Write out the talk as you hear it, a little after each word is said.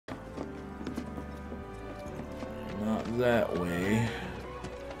Not that way.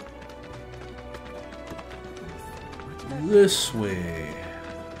 This way.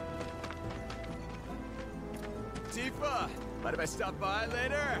 Tifa, mind if I stop by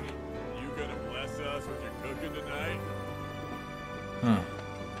later? You gonna bless us with your cooking tonight? Huh.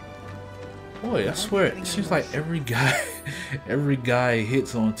 Boy, I swear, it seems like every guy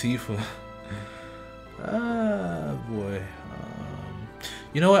hits on Tifa. Ah, boy.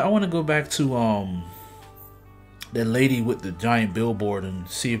 You know what? I want to go back to that lady with the giant billboard and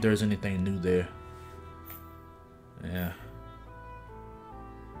see if there's anything new there. Yeah.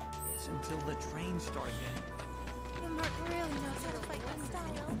 It's until the train start again. The Mark really knows how to fight my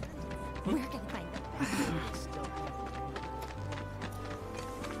style. We're gonna find them.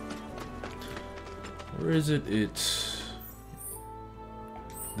 Where is it? It's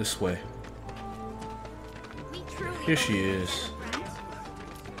this way. Here she is.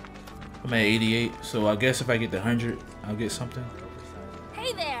 I'm at 88, so I guess if I get the 100, I'll get something.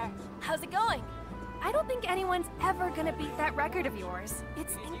 Hey there! How's it going? I don't think anyone's ever gonna beat that record of yours.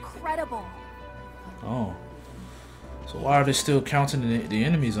 It's incredible. Oh. So why are they still counting the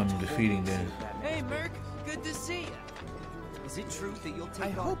enemies I'm defeating then? Hey, Merc, good to see you. Is it true that you'll take I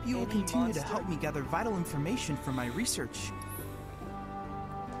hope you will continue to help me gather vital information for my research.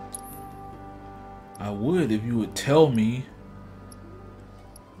 I would if you would tell me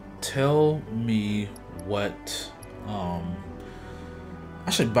what I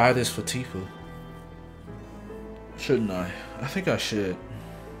should buy this for Tifa. Shouldn't I? I think I should.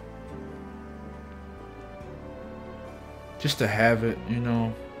 Just to have it, you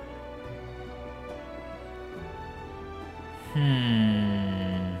know.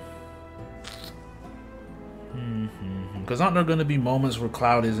 Because aren't there gonna be moments where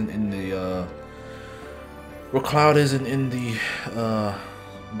Cloud isn't in the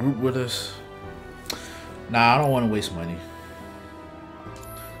group with us? Nah, I don't want to waste money.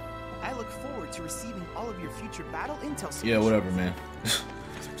 I look forward to receiving all of your future battle intel. Yeah, whatever, man.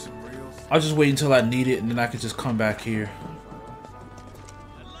 I'll just wait until I need it, and then I can just come back here.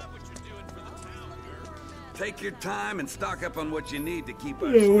 Take your time and stock up on what you need to keep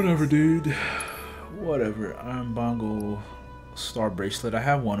us. Yeah, whatever, dude. Whatever. Iron Bongo Star Bracelet. I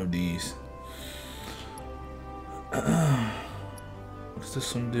have one of these. What's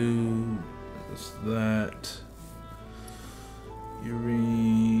this one do? What's that?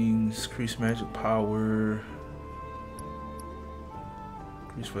 Earrings. Increase magic power.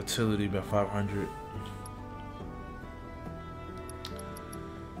 Increase fertility by 500.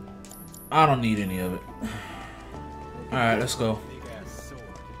 I don't need any of it. Alright, let's go.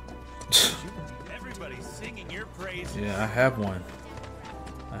 Yeah, I have one.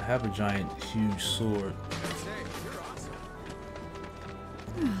 I have a giant, huge sword.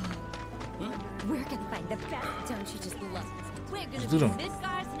 We're gonna find the best, don't you just love it? We're do gonna them. be this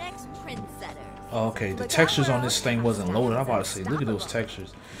guy's next trendsetter. Oh, okay, the textures on this thing wasn't loaded. I'm about to say, look at those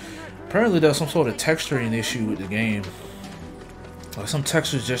textures. Apparently there's some sort of texturing issue with the game. Like some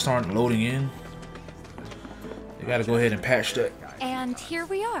textures just aren't loading in. They gotta go ahead and patch that. And here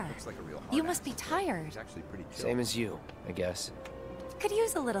we are. You must be tired. Same as you, I guess. Could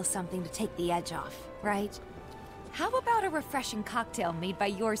use a little something to take the edge off, right? How about a refreshing cocktail made by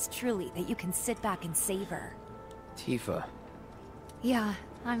yours truly that you can sit back and savor? Tifa. Yeah,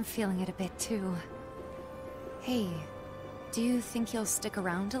 I'm feeling it a bit too. Hey, do you think you'll stick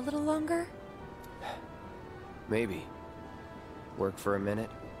around a little longer? Maybe. Work for a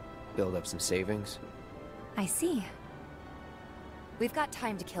minute, build up some savings. I see. We've got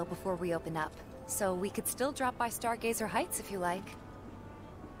time to kill before we open up, so we could still drop by Stargazer Heights if you like.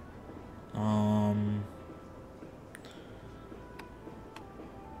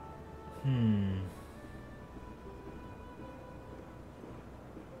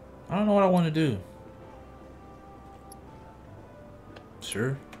 I don't know what I want to do.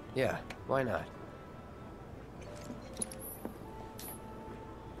 Sure. Yeah, why not?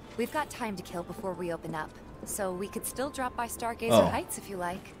 We've got time to kill before we open up, so we could still drop by Stargazer Oh. Heights if you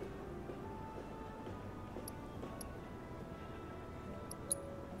like.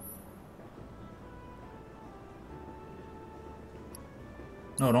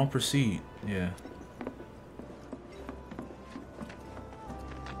 No, don't proceed. Yeah.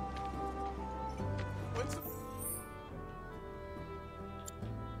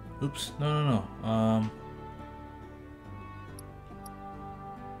 Oops. No.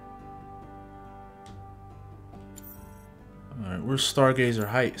 Alright, where's Stargazer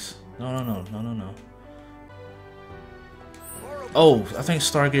Heights? No. Oh, I think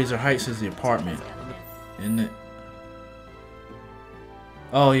Stargazer Heights is the apartment. Isn't it?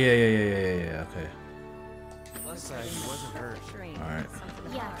 Oh, yeah, okay. Plus, he wasn't hurt. Alright.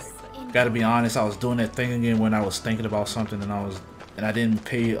 Yes. Gotta be honest, I was doing that thing again when I was thinking about something and I didn't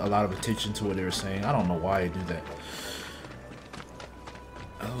pay a lot of attention to what they were saying. I don't know why I do that.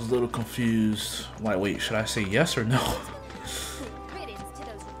 I was a little confused. Like, wait, should I say yes or no?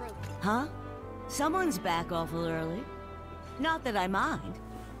 Huh? Someone's back awful early. Not that I mind.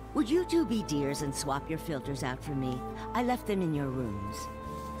 Would you two be dears and swap your filters out for me? I left them in your rooms.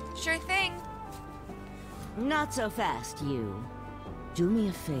 Sure thing. Not so fast, you. Do me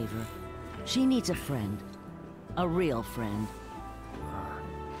a favor. She needs a friend. A real friend.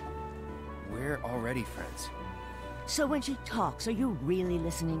 We're already friends. So when she talks, are you really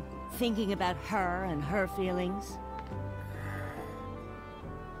listening? Thinking about her and her feelings?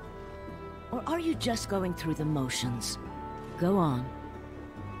 Or are you just going through the motions? Go on.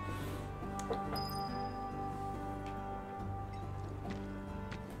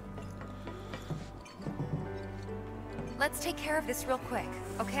 Let's take care of this real quick,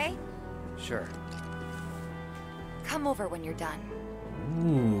 okay? Sure. Come over when you're done.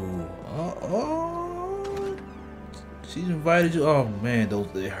 Ooh. She's invited you. Oh man,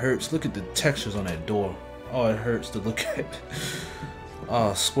 it hurts. Look at the textures on that door. Oh, it hurts to look at.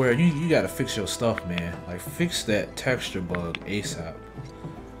 Oh, Square, you gotta fix your stuff, man. Like, fix that texture bug ASAP.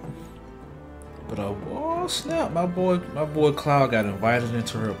 But oh snap, my boy Cloud got invited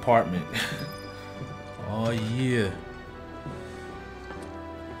into her apartment. Oh yeah.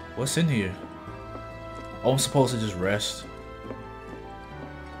 What's in here? Oh, I'm supposed to just rest.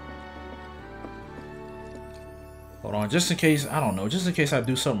 Hold on, just in case, I don't know, just in case I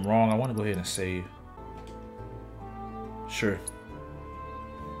do something wrong, I want to go ahead and save. Sure.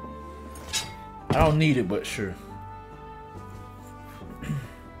 I don't need it, but sure.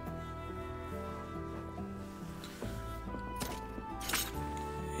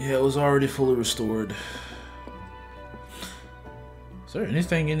 Yeah, it was already fully restored. Is there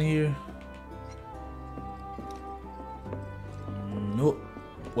anything in here? Nope.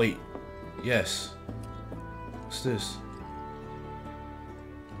 Wait. Yes. What's this?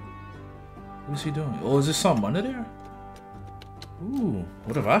 What is he doing? Oh, is there something under there? Ooh,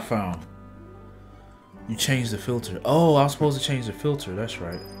 what have I found? You changed the filter. Oh, I was supposed to change the filter. That's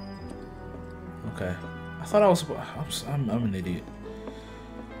right. Okay. I thought I was supposed. I'm an idiot.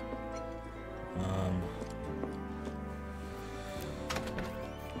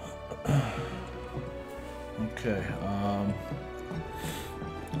 Okay.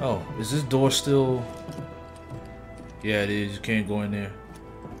 Oh, is this door still? Yeah, it is. You can't go in there.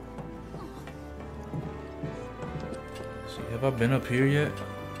 See, have I been up here yet?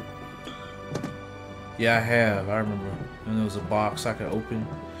 Yeah, I have. I remember. And there was a box I could open.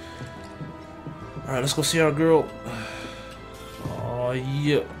 Alright, let's go see our girl. Oh,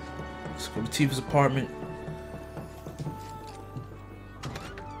 yeah. Let's go to Tifa's apartment.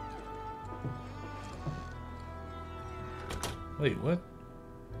 Wait, what?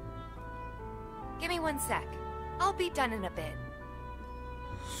 Give me 1 sec. I'll be done in a bit.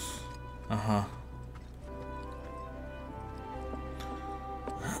 Uh-huh.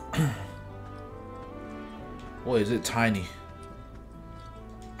 Boy, is it tiny.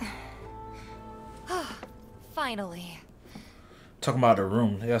 Finally. Talking about the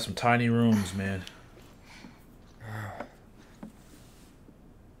room. They got some tiny rooms, man.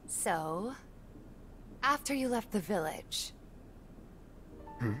 So, after you left the village,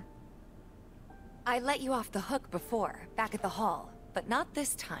 I let you off the hook before, back at the hall, but not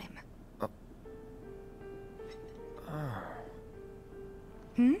this time.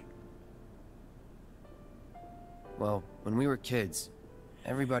 Well, when we were kids,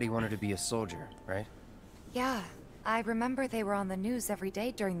 everybody wanted to be a soldier, right? Yeah, I remember they were on the news every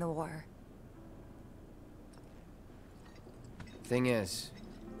day during the war. Thing is,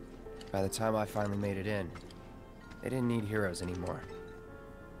 by the time I finally made it in, they didn't need heroes anymore.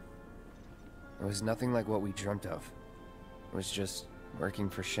 It was nothing like what we dreamt of. It was just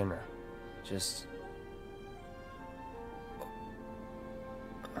working for Shinra. Just...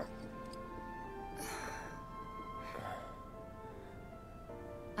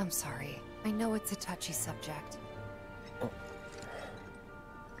 I'm sorry. I know it's a touchy subject.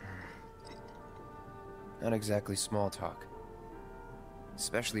 Not exactly small talk.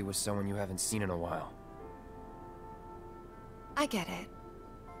 Especially with someone you haven't seen in a while. I get it.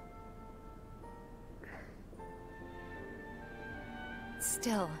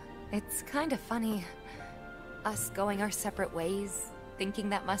 Still, it's kind of funny. Us going our separate ways, thinking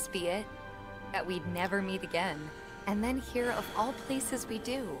that must be it. That we'd never meet again. And then here, of all places, we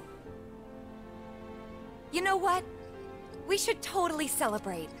do. You know what? We should totally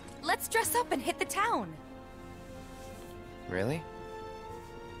celebrate. Let's dress up and hit the town. Really?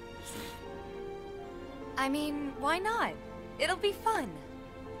 I mean, why not? It'll be fun.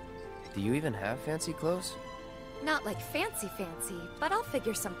 Do you even have fancy clothes? Not like fancy, but I'll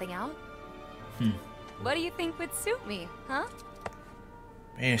figure something out. What do you think would suit me, huh?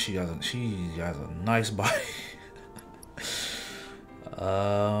 Man, she has a nice body.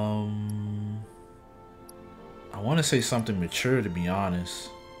 I want to say something mature, to be honest.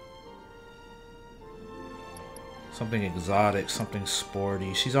 Something exotic, something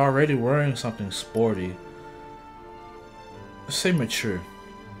sporty. She's already wearing something sporty. Let's say mature.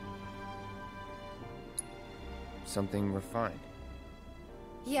 Something refined.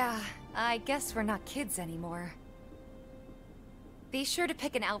 Yeah, I guess we're not kids anymore. Be sure to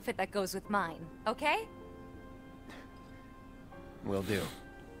pick an outfit that goes with mine, okay? Will do.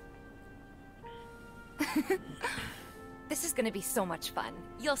 This is gonna be so much fun.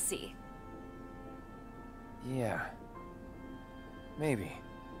 You'll see. Yeah. Maybe.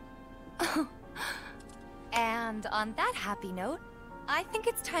 And on that happy note, I think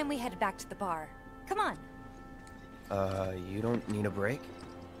it's time we head back to the bar. Come on. You don't need a break?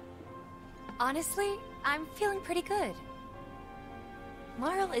 Honestly, I'm feeling pretty good.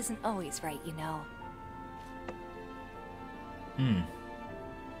 Marl isn't always right, you know.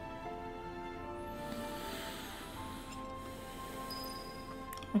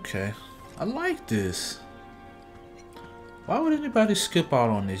 Okay. I like this. Why would anybody skip out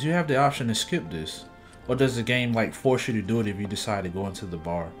on this? You have the option to skip this. Or does the game like force you to do it if you decide to go into the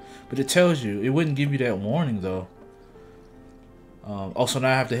bar? But it tells you. It wouldn't give you that warning though. Also,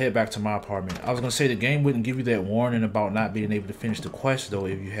 now I have to head back to my apartment. I was gonna say the game wouldn't give you that warning about not being able to finish the quest though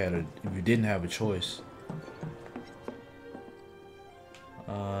if you didn't have a choice.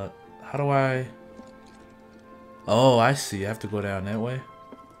 How do I? Oh, I see. I have to go down that way.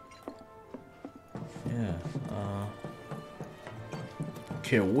 Yeah.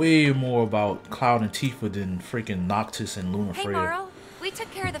 Care way more about Cloud and Tifa than freaking Noctis and Luna Hey, Freya. Marl, we took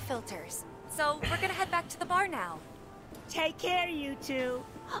care of the filters, so we're gonna head back to the bar now. Take care, you two.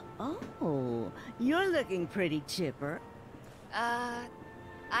 Oh, you're looking pretty chipper. I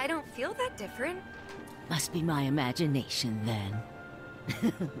don't feel that different. Must be my imagination, then.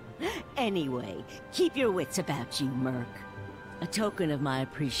 Anyway, keep your wits about you, Merc. A token of my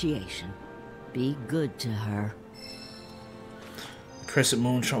appreciation. Be good to her. Crescent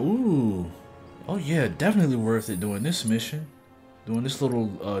Moon Charm. Ooh. Oh yeah, definitely worth it doing this mission. Doing this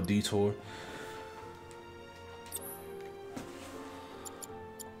little detour.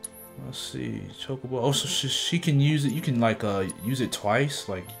 Let's see. Chocobo. Oh, so she can use it. You can like use it twice.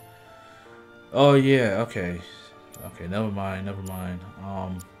 Like. Oh yeah. Okay. Okay. Never mind. Never mind.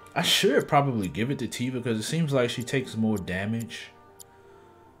 I should probably give it to Tifa because it seems like she takes more damage.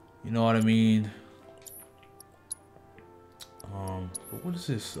 You know what I mean? But what is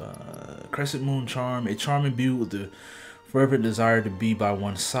this? Crescent Moon Charm. A charm imbued with the forever desire to be by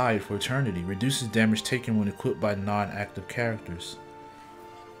one's side for eternity. Reduces damage taken when equipped by non-active characters.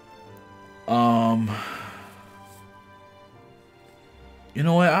 You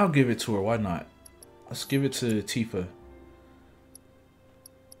know what? I'll give it to her. Why not? Let's give it to Tifa.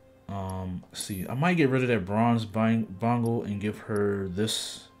 Let's see. I might get rid of that bronze bangle and give her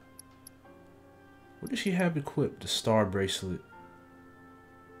this. What does she have equipped? The star bracelet.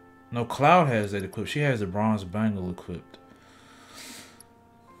 No, Cloud has that equipped. She has the bronze bangle equipped.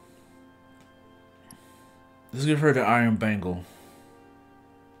 Let's give her the iron bangle.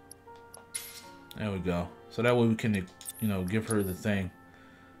 There we go. So that way we can, you know, give her the thing.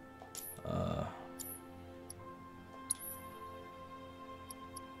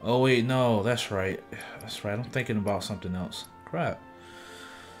 Oh wait, no, that's right. That's right. I'm thinking about something else. Crap.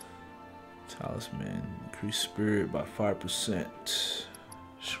 Talisman. Increase spirit by 5%.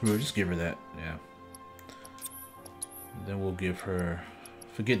 Sure, just give her that. Yeah. And then we'll give her...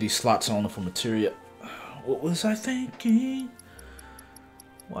 Forget these slots on her for materia. What was I thinking?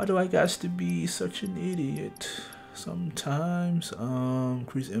 Why do I got to be such an idiot sometimes?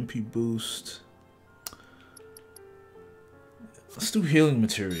 Increase MP boost. Let's do healing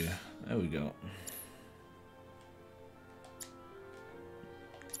materia. There we go.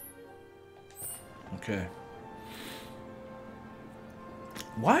 Okay.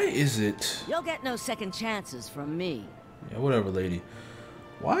 Why is it... You'll get no second chances from me. Yeah, whatever, lady.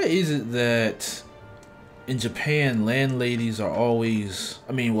 Why is it that in Japan, landladies are always...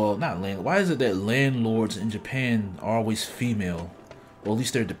 I mean, well, not land... Why is it that landlords in Japan are always female? Or at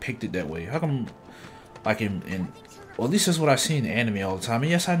least they're depicted that way. How come, like in well, at least that's what I see in anime all the time. And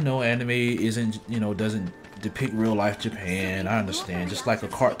yes, I know anime isn't, you know, doesn't depict real life Japan. I understand. Just like a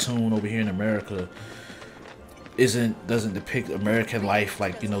cartoon over here in America. doesn't depict American life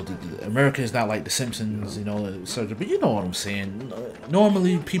like, you know, the America is not like The Simpsons, you know, etc. But you know what I'm saying.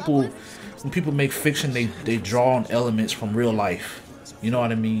 Normally, when people make fiction, they draw on elements from real life. You know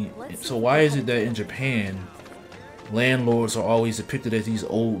what I mean? So why is it that in Japan, landlords are always depicted as these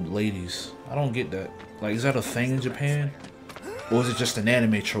old ladies? I don't get that. Like, is that a thing in Japan, or is it just an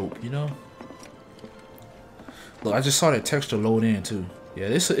anime trope? You know? Look, I just saw that texture load in too. Yeah,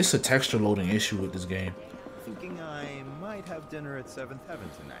 it's a texture loading issue with this game. Thinking I might have dinner at 7th Heaven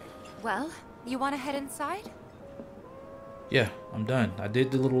tonight. Well, you want to head inside? Yeah, I'm done. I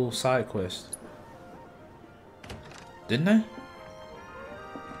did the little side quest. Didn't I?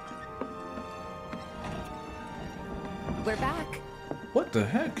 We're back. What the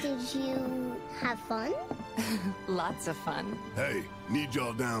heck? Did you have fun? Lots of fun. Hey, need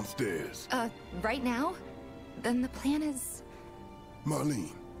y'all downstairs. Right now? Then the plan is...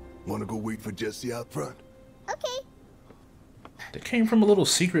 Marlene, wanna go wait for Jesse out front? Okay. They came from a little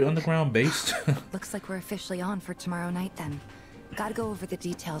secret underground base. Looks like we're officially on for tomorrow night then. Gotta go over the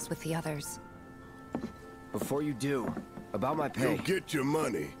details with the others. Before you do, about my pay. You'll get your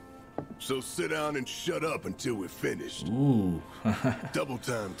money. So sit down and shut up until we're finished. Ooh. Double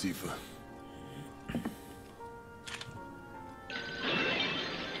time, Tifa.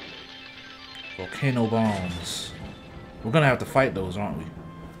 Volcano bombs. We're gonna have to fight those, aren't we?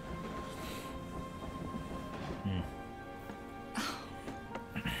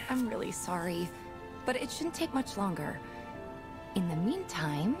 I'm really sorry, but it shouldn't take much longer. In the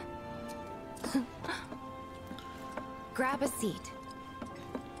meantime... grab a seat.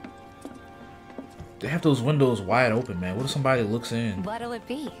 They have those windows wide open, man. What if somebody looks in? What'll it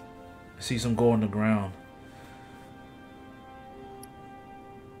be? Sees them go on the ground.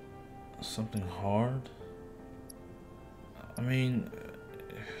 Something hard? I mean...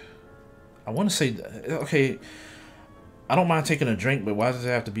 I want to say... Okay... I don't mind taking a drink, but why does it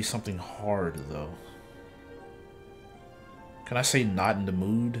have to be something hard, though? Can I say not in the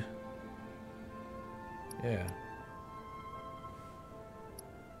mood? Yeah.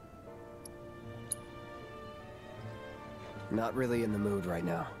 Not really in the mood right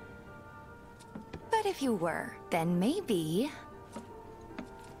now. But if you were, then maybe...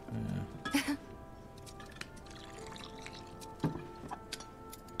 Yeah.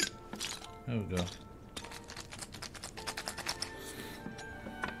 There we go.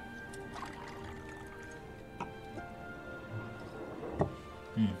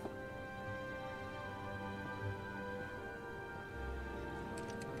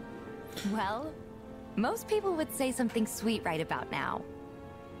 Well, most people would say something sweet right about now.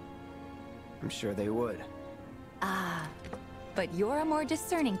 I'm sure they would. Ah, but you're a more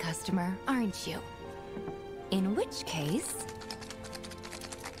discerning customer, aren't you? In which case...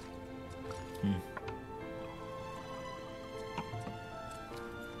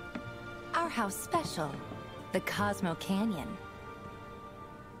 Our house special, the Cosmo Canyon.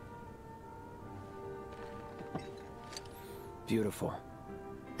 Beautiful.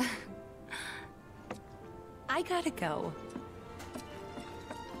 I gotta go.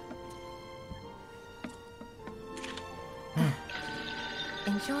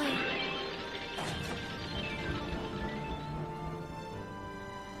 Enjoy.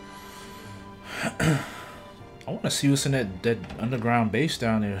 I want to see what's in that underground base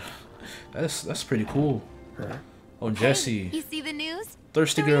down there. That's pretty cool. Oh, Jesse. Hey, you see the news?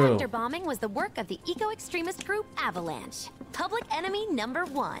 Thirsty the girl. reactor bombing was the work of the eco-extremist group Avalanche. Public enemy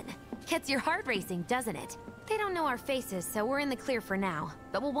 #1. Gets your heart racing, doesn't it? They don't know our faces, so we're in the clear for now.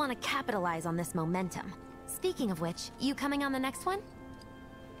 But we'll want to capitalize on this momentum. Speaking of which, you coming on the next one?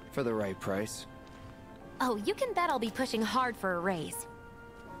 For the right price. Oh, you can bet I'll be pushing hard for a raise.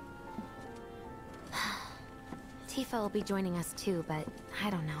 Tifa will be joining us too, but I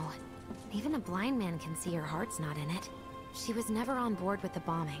don't know. Even a blind man can see her heart's not in it. She was never on board with the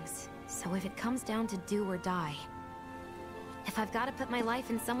bombings, so if it comes down to do or die... If I've got to put my life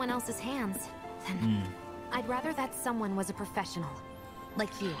in someone else's hands, then I'd rather that someone was a professional. Like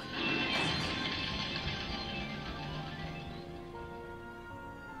you.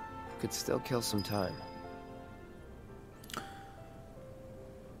 Could still kill some time.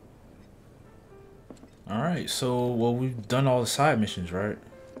 Alright, so, well, we've done all the side missions, right?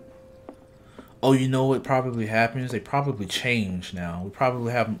 Oh, you know what probably happens? They probably change now. We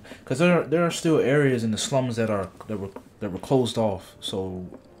probably have... Because there are still areas in the slums that were closed off, so...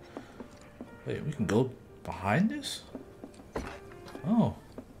 Wait, we can go behind this? Oh.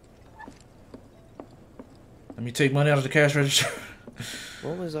 Let me take money out of the cash register.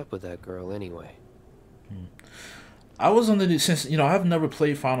 What was up with that girl anyway? I was under the... Since, you know, I've never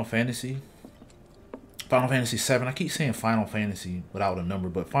played Final Fantasy... Final Fantasy 7. I keep saying Final Fantasy without a number,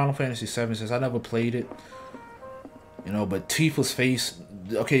 but Final Fantasy 7 says I never played it. You know, but Tifa's face.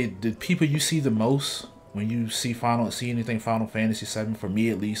 Okay, the people you see the most when you see anything Final Fantasy 7, for me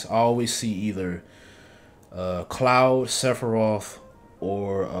at least, I always see either Cloud, Sephiroth,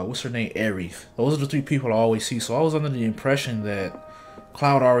 or what's her name, Aerith. Those are the three people I always see. So I was under the impression that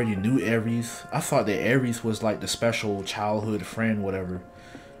Cloud already knew Aerith. I thought that Aerith was like the special childhood friend, whatever.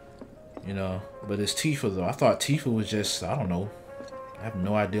 You know, but it's Tifa though. I thought Tifa was just, I don't know. I have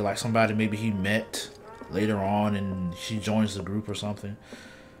no idea. Like somebody maybe he met later on and she joins the group or something.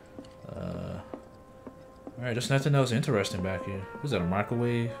 Alright, there's nothing else interesting back here. Was that a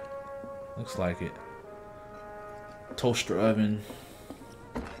microwave? Looks like it. Toaster oven.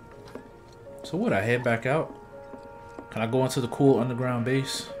 So what, I head back out? Can I go into the cool underground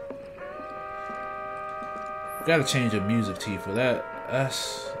base? Gotta change the music, Tifa.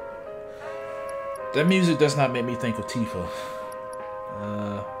 That music does not make me think of Tifa.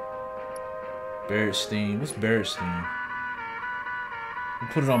 Barrett's theme. What's Barrett's theme? We'll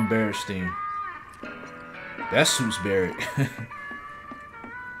put it on Barrett's theme. That suits Barrett.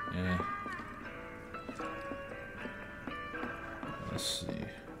 Yeah. Let's see.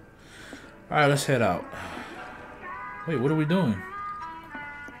 Alright, let's head out. Wait, what are we doing?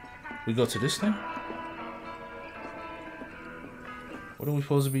 We go to this thing? What are we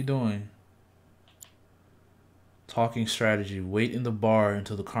supposed to be doing? Talking strategy. Wait in the bar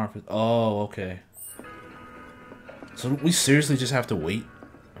until the conference. Oh, okay. So we seriously just have to wait?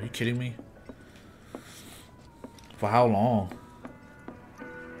 Are you kidding me? For how long?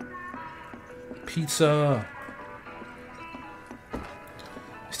 Pizza.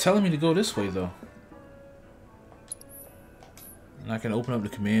 It's telling me to go this way though. And I can open up the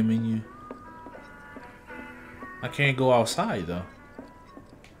command menu. I can't go outside though.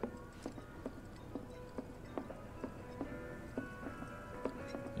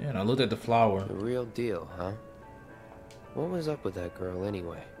 Yeah, and I looked at the flower. The real deal, huh? What was up with that girl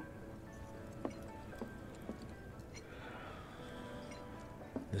anyway?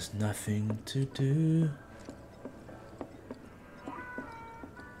 There's nothing to do.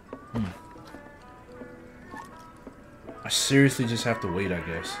 I seriously just have to wait, I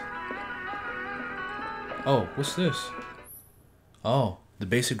guess. Oh, what's this? Oh, the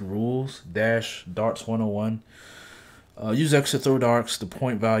basic rules. Dash darts 101. Use X to throw darts. The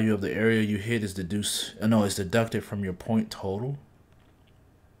point value of the area you hit is is deducted from your point total.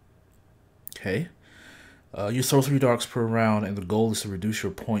 Okay. You throw 3 darts per round, and the goal is to reduce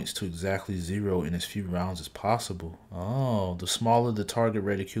your points to exactly 0 in as few rounds as possible. Oh, the smaller the target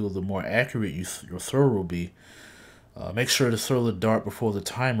reticule, the more accurate your throw will be. Make sure to throw the dart before the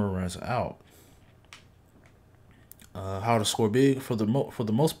timer runs out. How to score big. For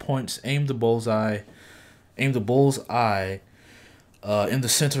the most points, aim the bullseye in the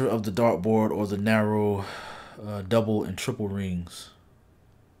center of the dartboard or the narrow double and triple rings.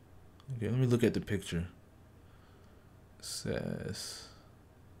 Okay, let me look at the picture. It says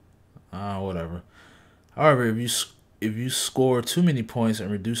whatever. However, if you score too many points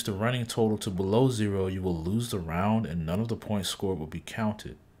and reduce the running total to below 0, you will lose the round and none of the points scored will be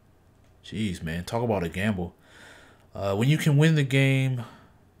counted. Jeez, man, talk about a gamble. When you can win the game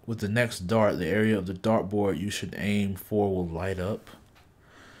with the next dart, the area of the dartboard you should aim for will light up.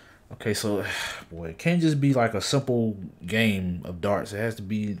 Okay, so, boy, it can't just be like a simple game of darts. It has to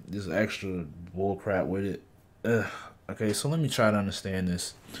be this extra bullcrap with it. Okay, so let me try to understand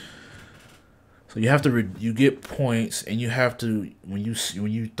this. So you have to you get points, and you have to when you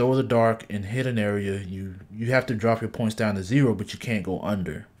throw the dart and hit an area, you have to drop your points down to 0, but you can't go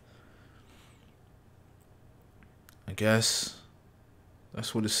under. I guess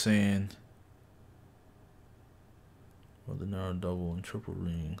that's what it's saying. Well, the narrow double and triple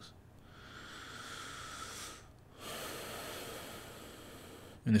rings.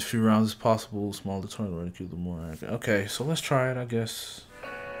 In as few rounds as possible, smaller the target reticule, the more accurate. Okay, so let's try it, I guess.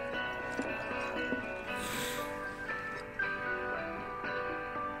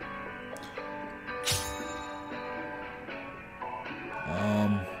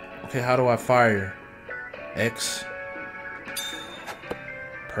 Okay, how do I fire? X.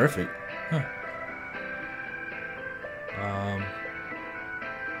 Perfect. Huh.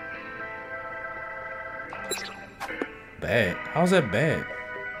 Bad. How's that bad?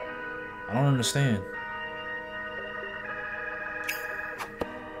 I don't understand.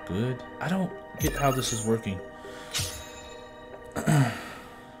 Good. I don't get how this is working.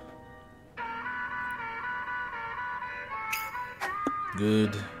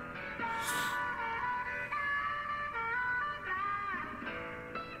 Good.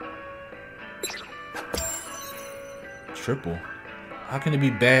 Triple. How can it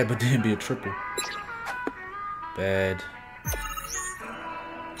be bad but then be a triple? Bad.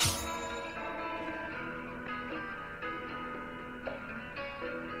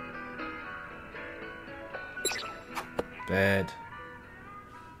 Bad.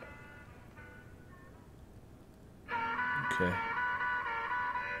 Okay.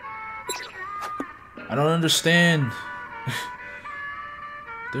 I don't understand.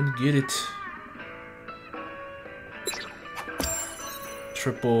 Didn't get it.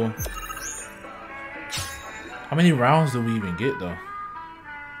 Triple. How many rounds do we even get though?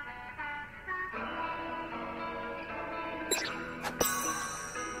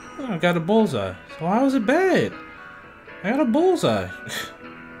 Oh, I got a bullseye. So how is it bad? I got a bullseye.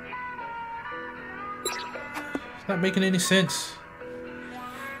 It's not making any sense.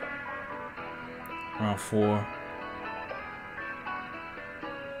 Round 4.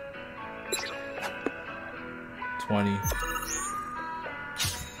 $20.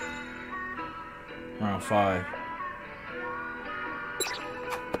 Round 5.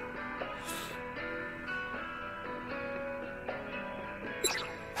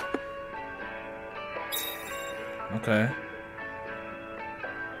 Okay.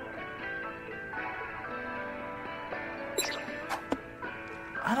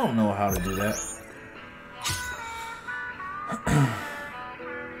 I don't know how to do that.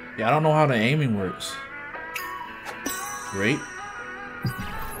 Yeah, I don't know how the aiming works. Great.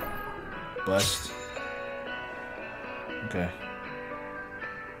 Bust. Okay.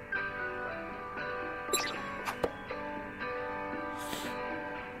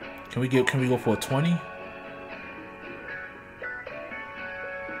 Can we go for a 20?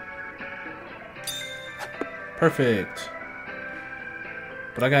 Perfect.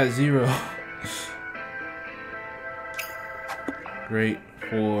 But I got 0. Great.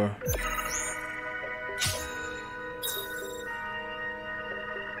 4.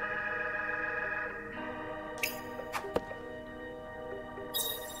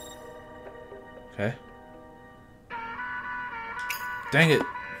 Okay. Dang it.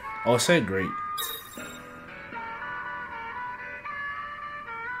 Oh, it said great.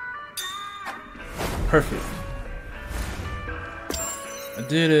 Perfect. I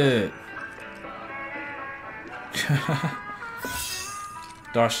did it.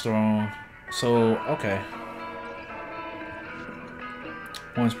 Darts thrown. So, okay.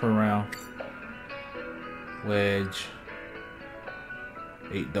 Points per round. Wedge.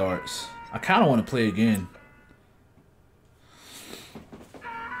 8 darts. I kind of want to play again.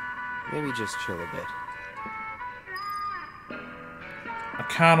 Maybe just chill a bit. I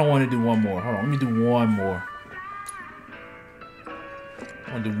kind of want to do one more. Hold on, let me do one more.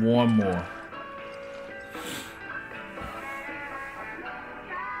 I want to do one more.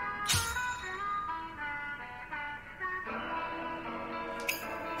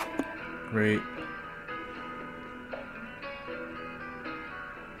 Great.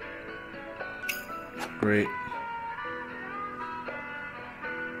 Great.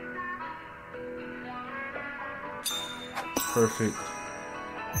 Perfect.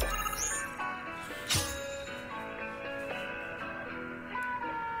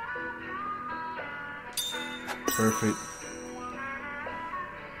 Perfect.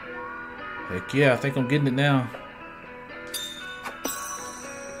 Heck yeah, I think I'm getting it now.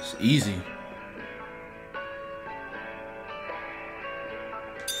 It's easy.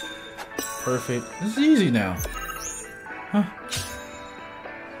 Perfect. This is easy now. Huh.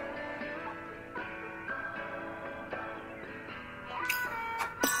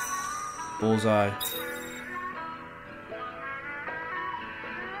 Bullseye.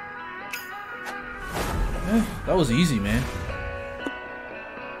 That was easy, man.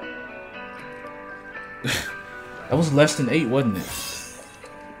 That was less than 8, wasn't it?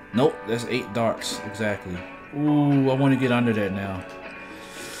 Nope, that's 8 darts, exactly. Ooh, I want to get under that now.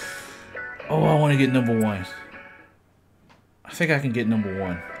 Oh, I want to get number 1. I think I can get number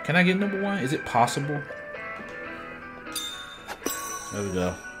 1. Can I get number 1? Is it possible? There we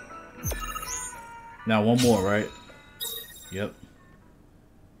go. Now one more, right? Yep.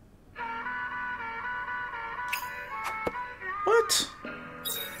 What?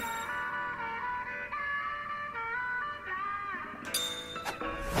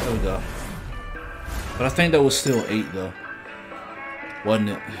 There we go. But I think that was still 8 though. Wasn't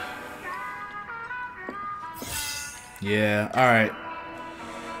it? Yeah, alright.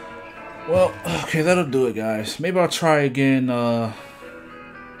 Well, okay, that'll do it, guys. Maybe I'll try again, hold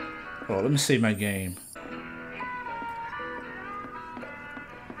on, let me save my game.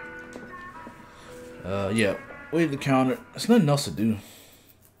 Yeah, wait the counter. There's nothing else to do.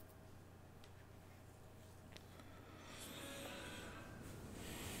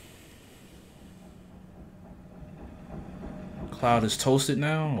 Cloud is toasted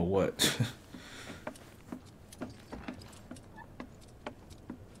now, or what?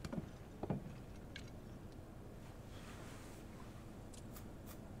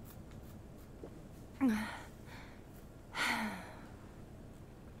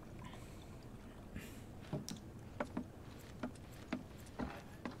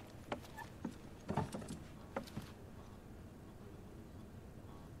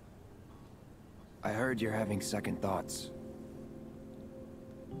 I heard you're having second thoughts.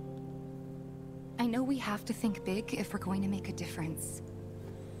 I know we have to think big if we're going to make a difference.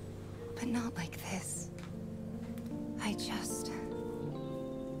 But not like this. I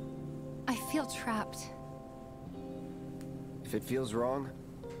feel trapped. If it feels wrong,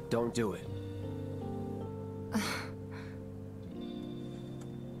 don't do it.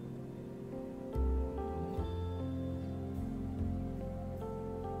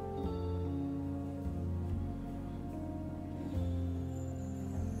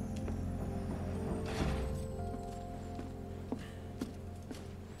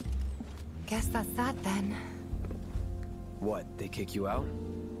 Guess that's that then. What, they kick you out?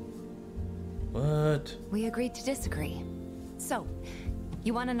 What? We agreed to disagree. So,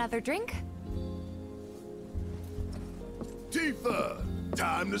 you want another drink? Tifa!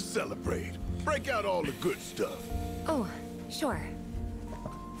 Time to celebrate. Break out all the good stuff. Oh, sure.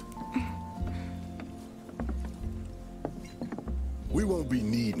 We won't be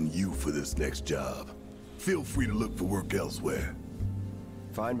needing you for this next job. Feel free to look for work elsewhere.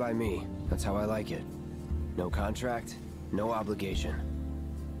 Fine by me. That's how I like it. No contract, no obligation.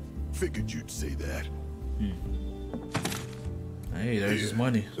 Figured you'd say that. Hey, there's his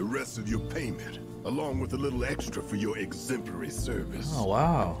money. The rest of your payment, along with a little extra for your exemplary service. Oh,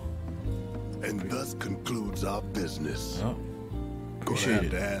 wow. And thus concludes our business. Oh, Gonna appreciate have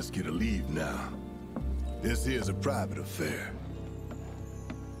it. to ask you to leave now. This here's a private affair.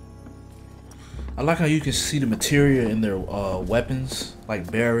 I like how you can see the materia in their weapons, like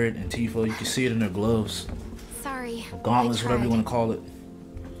Barrett and Tifa. You can see it in their gloves. Sorry. Gauntlets, I whatever you tried. want to call it.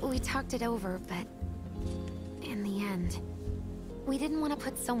 We talked it over, but in the end, we didn't want to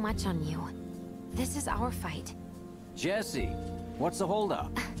put so much on you. This is our fight. Jesse, what's the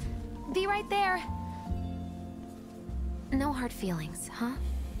holdup? Be right there. No hard feelings, huh?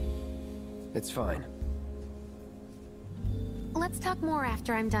 It's fine. Let's talk more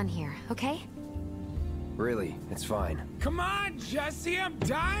after I'm done here, okay? Really, it's fine. Come on, Jesse, I'm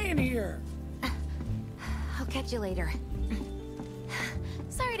dying here. I'll catch you later.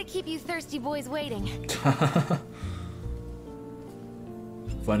 Sorry to keep you thirsty boys waiting.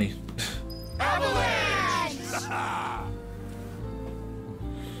 Funny. Avalanche!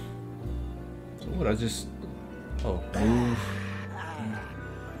 So what, I just... Oh, move.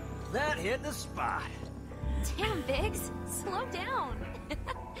 That hit the spot. Damn, Biggs. Slow down.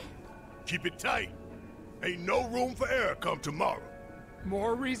 Keep it tight. Ain't no room for error come tomorrow.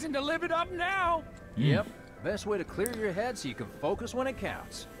 More reason to live it up now. Yep. Best way to clear your head so you can focus when it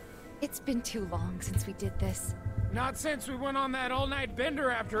counts. It's been too long since we did this. Not since we went on that all-night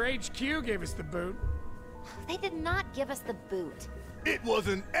bender after HQ gave us the boot. They did not give us the boot. It was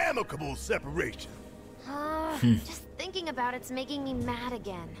an amicable separation. Just thinking about it's making me mad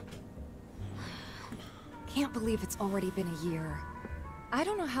again. Can't believe it's already been a year. I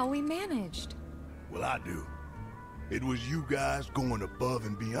don't know how we managed. Well, I do. It was you guys going above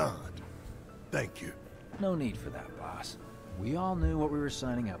and beyond. Thank you. No need for that, boss. We all knew what we were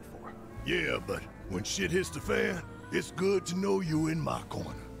signing up for. Yeah, but when shit hits the fan, it's good to know you in my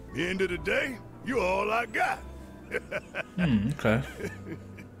corner. End of the day, you're all I got. Okay.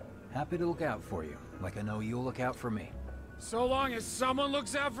 Happy to look out for you, like I know you'll look out for me. So long as someone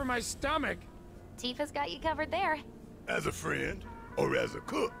looks out for my stomach. Tifa's got you covered there. As a friend, or as a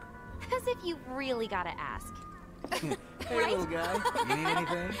cook. As if you really gotta ask. Hey, little guy, you need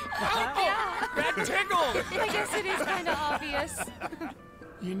anything? Yeah, that tickled! I guess it is kind of obvious.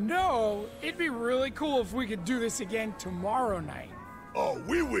 You know, it'd be really cool if we could do this again tomorrow night. Oh,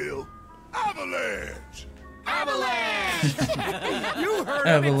 we will. Avalanche! Avalanche! You heard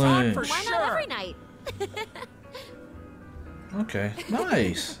him, it's on for Why sure. not every night? Okay.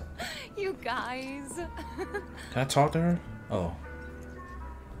 Nice. You guys. Can I talk to her? Oh.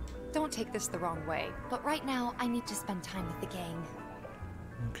 Don't take this the wrong way, but right now I need to spend time with the gang.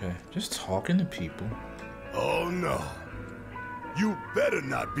 Okay. Just talking to people. Oh, no. You better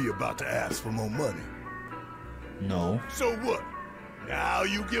not be about to ask for more money. No. So what? Now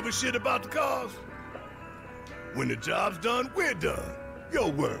you give a shit about the cause? When the job's done, we're done. Your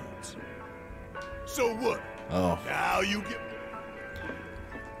words. So what? Oh. Now you get...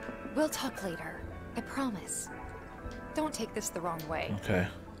 We'll talk later. I promise. Don't take this the wrong way. Okay.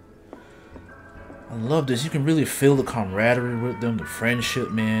 I love this. You can really feel the camaraderie with them, the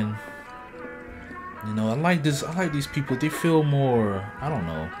friendship, man. You know, I like this. I like these people. They feel more, I don't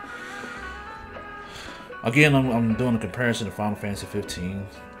know. Again, I'm doing a comparison to Final Fantasy 15.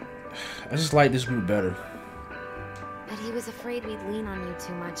 I just like this group better. But he was afraid we'd lean on you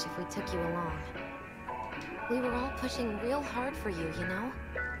too much if we took you along. We were all pushing real hard for you, you know?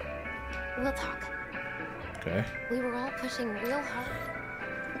 We'll talk. Okay. We were all pushing real hard.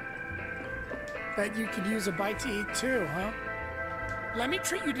 Bet you could use a bite to eat too, huh? Let me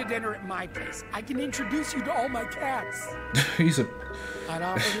treat you to dinner at my place. I can introduce you to all my cats. He's a... I'd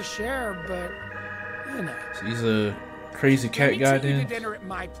offer to share, but you know. So he's a crazy cat guy then? Let me treat you to dinner at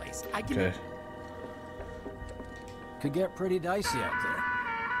my place. I can... Okay. Could get pretty dicey out there.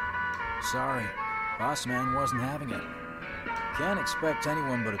 Sorry, boss man wasn't having it. Can't expect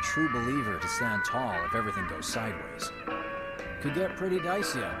anyone but a true believer to stand tall if everything goes sideways. Could get pretty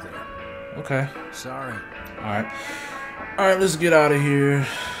dicey out there. Okay. Sorry. Alright. Alright, let's get out of here.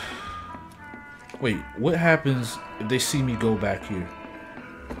 Wait, what happens if they see me go back here?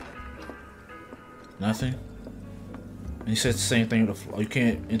 Nothing? And he said the same thing with the flower. You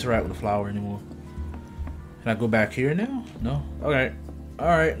can't interact with the flower anymore. Can I go back here now? No? Alright.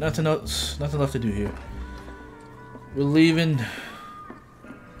 Alright, nothing else. Nothing left to do here. We're leaving. So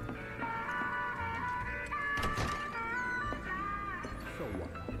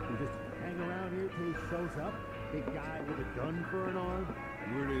what? We just hang around here till he shows up? Big guy with a gun for an arm?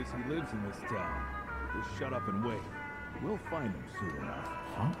 Word is he lives in this town. Just shut up and wait. We'll find him soon enough.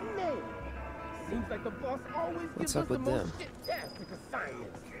 Huh? No! Seems like the boss always What's gives up us the with most them? fantastic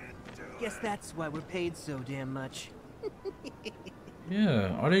assignments. Guess that's why we're paid so damn much.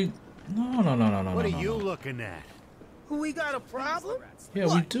 Yeah, are they... No. What are you looking at? We got a problem?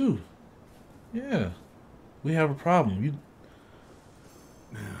 Yeah, we do. Yeah. We have a problem.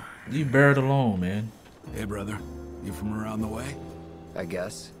 You bear it alone, man. Hey, brother. You from around the way? I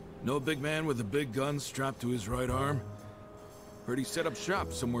guess. No big man with a big gun strapped to his right arm? Heard he set up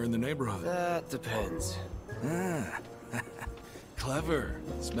shop somewhere in the neighborhood. That depends. Ah. Clever.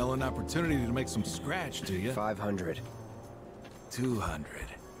 Smell an opportunity to make some scratch, do you? 500. 200.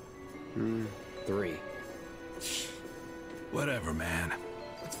 3. Whatever, man.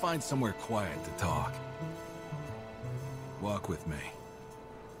 Let's find somewhere quiet to talk. Walk with me.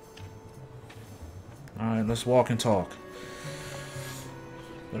 Alright, let's walk and talk.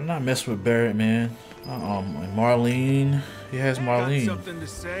 Better not mess with Barrett, man. And Marlene. He has Marlene. Got something to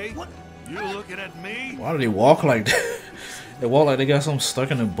say? What? You looking at me? Why do they walk like that? They walk like they got something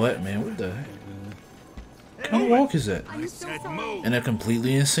stuck in their butt, man. What the heck? What kind of walk is that? And they're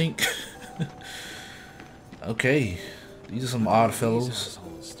completely in sync. Okay. These are some odd fellows.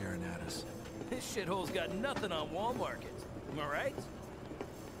 Staring at us. This shithole's got nothing on Walmart. Am I right?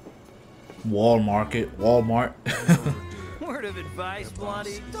 Walmart. Word of advice,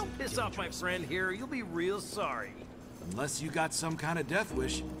 Blondie. Don't piss off my friend here. You'll be real sorry. Unless you got some kind of death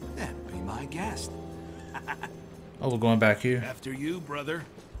wish, then be my guest. Oh, we're going back here. After you, brother.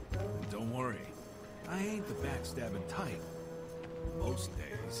 And don't worry, I ain't the backstabbing type. Most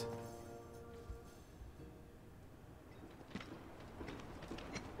days.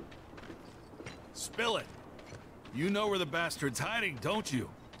 Spill it. You know where the bastard's hiding, don't you?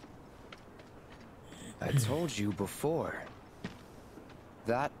 I told you before.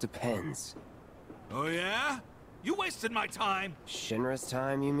 That depends. Oh yeah? You wasted my time. Shinra's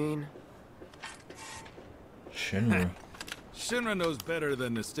time, you mean? Shinra. Shinra knows better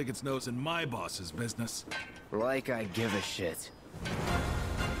than to stick its nose in my boss's business. Like I give a shit.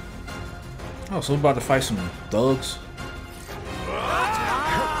 Oh, so we're about to fight some thugs.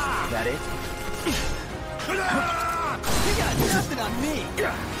 That it? You got nothing on me.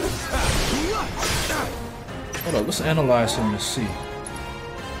 Hold up, let's analyze some and see.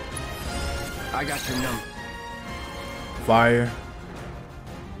 I got your number. Fire.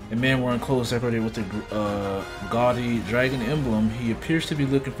 A man wearing clothes decorated with a gaudy dragon emblem. He appears to be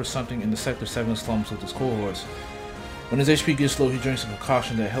looking for something in the Sector 7 slums with his cohorts. When his HP gets low, he drinks a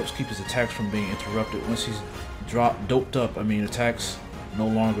concoction that helps keep his attacks from being interrupted. Once he's doped up, attacks no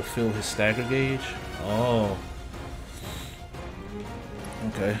longer fill his stagger gauge. Oh.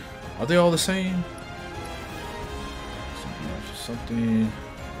 Okay. Are they all the same? Something.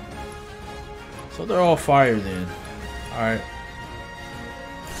 So they're all fire then. Alright.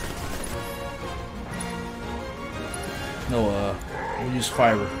 No, we'll use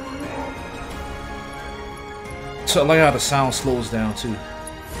fiber. So I like how the sound slows down too.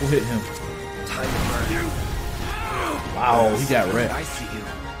 We'll hit him. Wow, he got wrecked. I see you.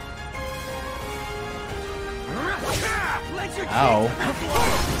 Ow.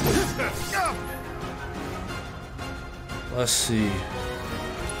 Let's see.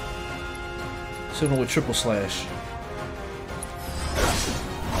 Sitting with triple slash.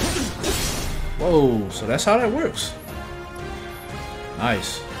 Whoa, so that's how that works.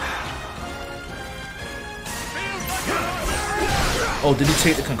 Nice. Oh, did he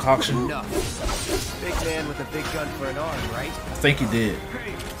take the concoction? No. Big man with a big gun for an arm, right? I think he did.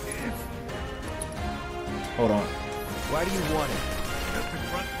 Hold on. Why do you want it? Just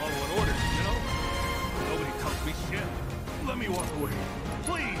confront following orders, you know? Nobody tells me shit. Let me walk away.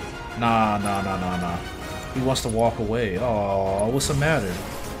 Please. Nah. He wants to walk away. Oh, what's the matter?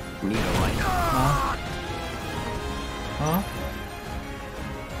 Need a light. Huh?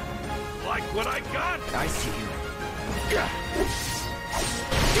 Like what I got? I see you.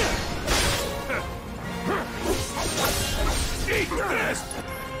 Eat this!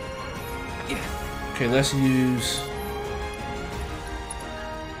 Okay, let's use...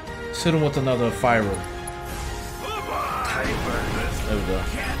 Sit him with another firer. There we go.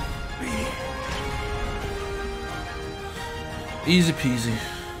 Easy peasy.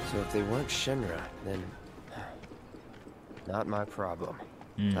 So if they weren't Shinra, then... not my problem.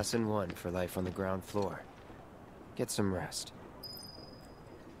 Lesson 1 for life on the ground floor. Get some rest.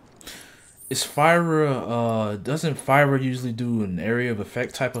 Is Fire, doesn't Fire usually do an area of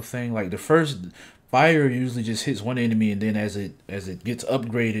effect type of thing? Like the first fire usually just hits one enemy, and then as it gets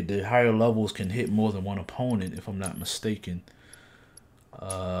upgraded, the higher levels can hit more than one opponent, if I'm not mistaken.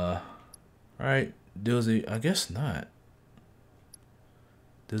 Right? Does it? I guess not.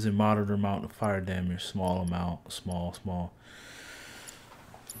 Does it monitor amount of fire damage? Small amount, small.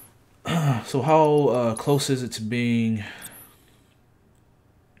 So how close is it to being...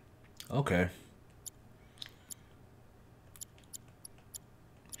 Okay,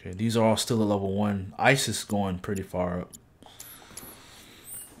 these are all still at level 1. Ice is going pretty far up.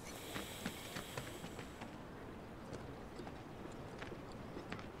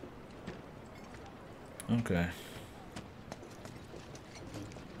 Okay.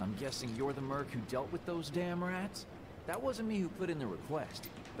 I'm guessing you're the merc who dealt with those damn rats? That wasn't me who put in the request,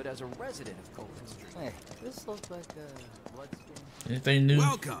 but as a resident of Colton Street. Hey, this looks like a bloodstain. Anything new?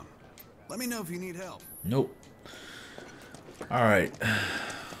 Welcome. Let me know if you need help. Nope. All right.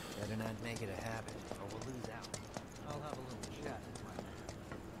 Better not make it a habit, or we'll lose out. I'll have a little chat.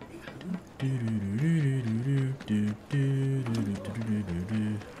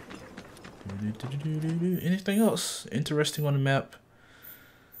 Anything else interesting on the map?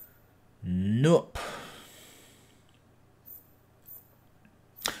 Nope.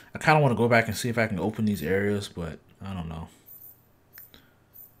 I kind of want to go back and see if I can open these areas, but I don't know.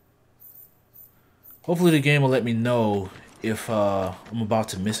 Hopefully the game will let me know if I'm about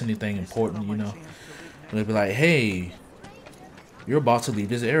to miss anything important, you know. They'll be like, hey, you're about to leave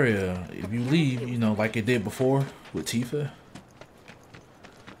this area. If you leave, you know, like it did before with Tifa.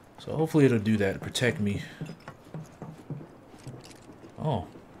 So hopefully it'll do that to protect me. Oh,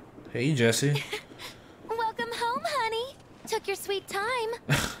 hey Jesse. Welcome home, honey. Took your sweet time.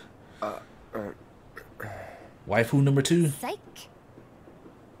 Waifu number 2. Psych.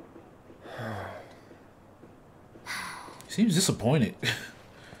 Seems disappointed.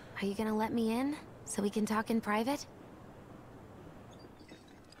 Are you gonna let me in so we can talk in private?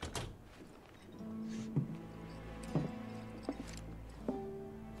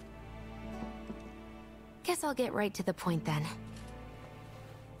 Guess I'll get right to the point then.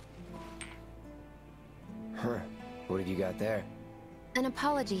 Huh. What have you got there? An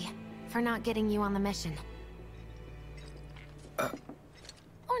apology for not getting you on the mission.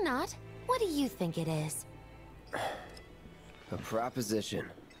 Or not. What do you think it is? A proposition.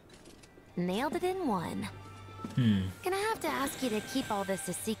 Nailed it in one. Gonna have to ask you to keep all this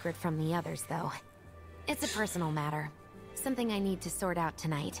a secret from the others, though. It's a personal matter. Something I need to sort out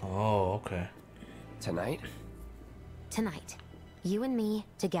tonight. Oh, okay. Tonight? Tonight. You and me,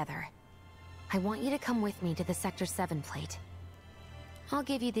 together. I want you to come with me to the Sector 7 plate. I'll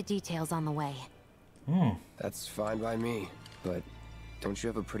give you the details on the way. That's fine by me, but don't you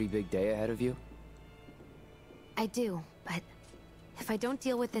have a pretty big day ahead of you? I do, but if I don't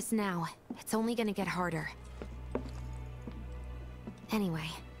deal with this now, it's only gonna get harder. Anyway,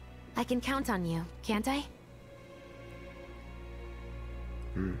 I can count on you, can't I?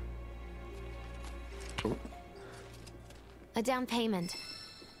 A down payment.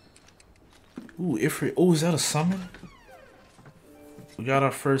 Ooh, Ifrit. Oh, is that a summon? We got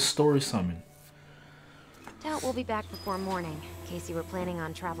our first story summon. Doubt we'll be back before morning, in case you were planning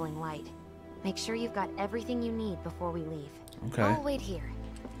on traveling light. Make sure you've got everything you need before we leave. Okay. I'll wait here.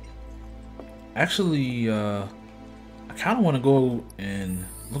 Actually, I kind of want to go and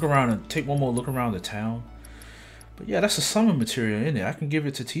look around and take one more look around the town. But yeah, that's a summon material in it. I can give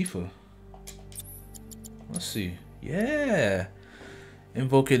it to Tifa. Let's see. Yeah.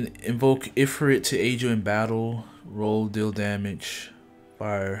 Invoke Ifrit to aid you in battle. Roll, deal damage.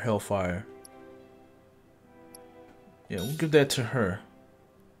 Fire, hellfire. Yeah, we'll give that to her.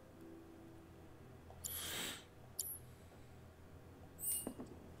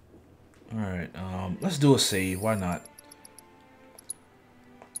 Alright, let's do a save. Why not?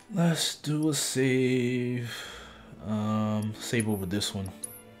 Let's do a save. Save over this one.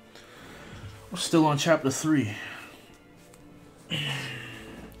 We're still on chapter 3. I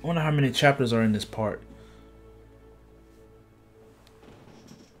wonder how many chapters are in this part.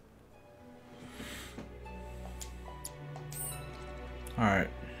 Alright.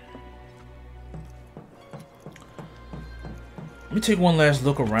 Let me take one last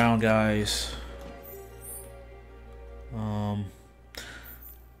look around, guys.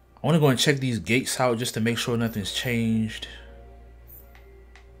 I want to go and check these gates out just to make sure nothing's changed.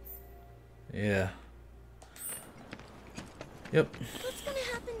 Yeah. Yep. What's gonna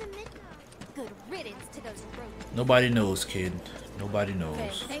happen to Midnight? Good riddance to those roads. Nobody knows, kid. Nobody knows. Okay,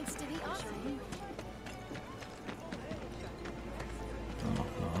 thanks to the offering. Oh, no,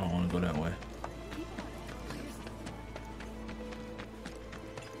 I don't want to go that way.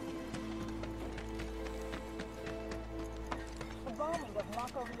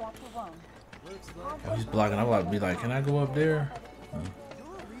 Oh, he's blocking. I'm about to be like, can I go up there?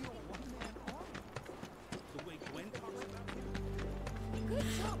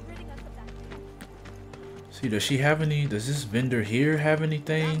 See, does she have any? Does this vendor here have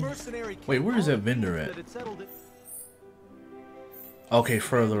anything? Wait, where is that vendor at? Okay,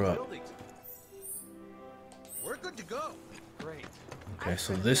 further up. We're good to go. Great. Okay,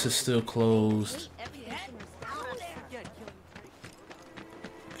 so this is still closed.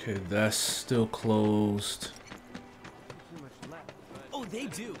 Okay, that's still closed. Oh, they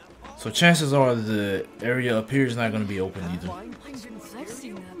do. So chances are the area up here is not going to be open either. I've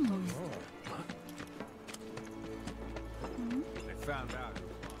seen that. They found out.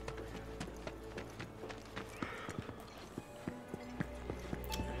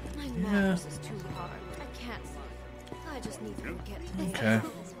 My mattress is too hard. I can't sleep. I just need to get to this. Okay.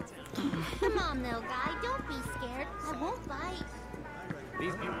 Come on, little guy. Don't be scared. I won't bite.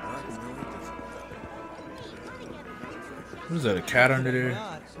 What is that, a cat under there?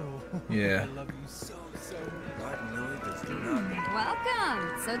 Yeah. Welcome.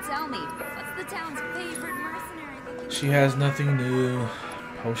 So tell me, what's the town's favorite mercenary? She has nothing new.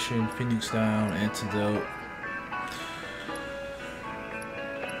 Potion, Phoenix down, antidote.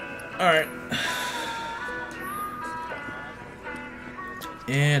 Alright.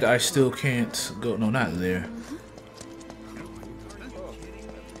 And I still can't go. No, not there.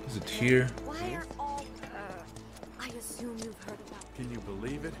 Is it here? Why are all... I assume you've heard about... Can you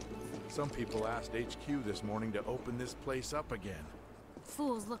believe it? Some people asked HQ this morning to open this place up again.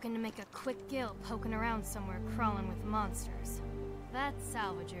 Fools looking to make a quick gill poking around somewhere crawling with monsters. That's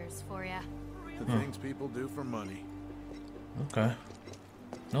salvagers for ya. The things people do for money. Okay.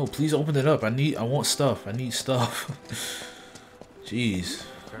 No, please open it up. I want stuff. I need stuff. Jeez.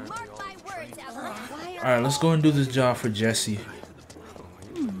 Alright, let's go and do this job for Jesse.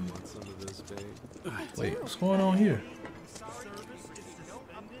 Wait, what's going on here?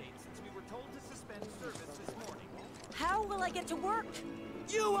 How will I get to work?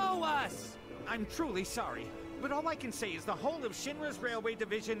 You owe us! I'm truly sorry, but all I can say is the whole of Shinra's railway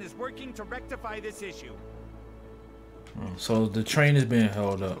division is working to rectify this issue. Oh, so the train is being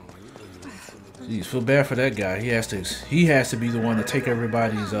held up. Jeez, feel bad for that guy. He has to be the one to take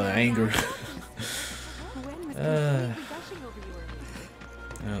everybody's anger. Yeah.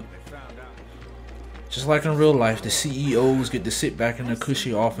 Just like in real life, the CEOs get to sit back in their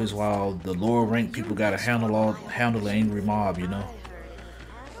cushy office while the lower ranked people gotta handle the angry mob, you know.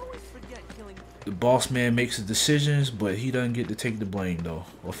 The boss man makes the decisions, but he doesn't get to take the blame though,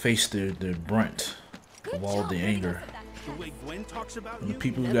 or face the brunt of all the anger. And the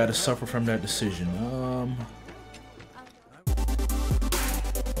people who gotta suffer from that decision.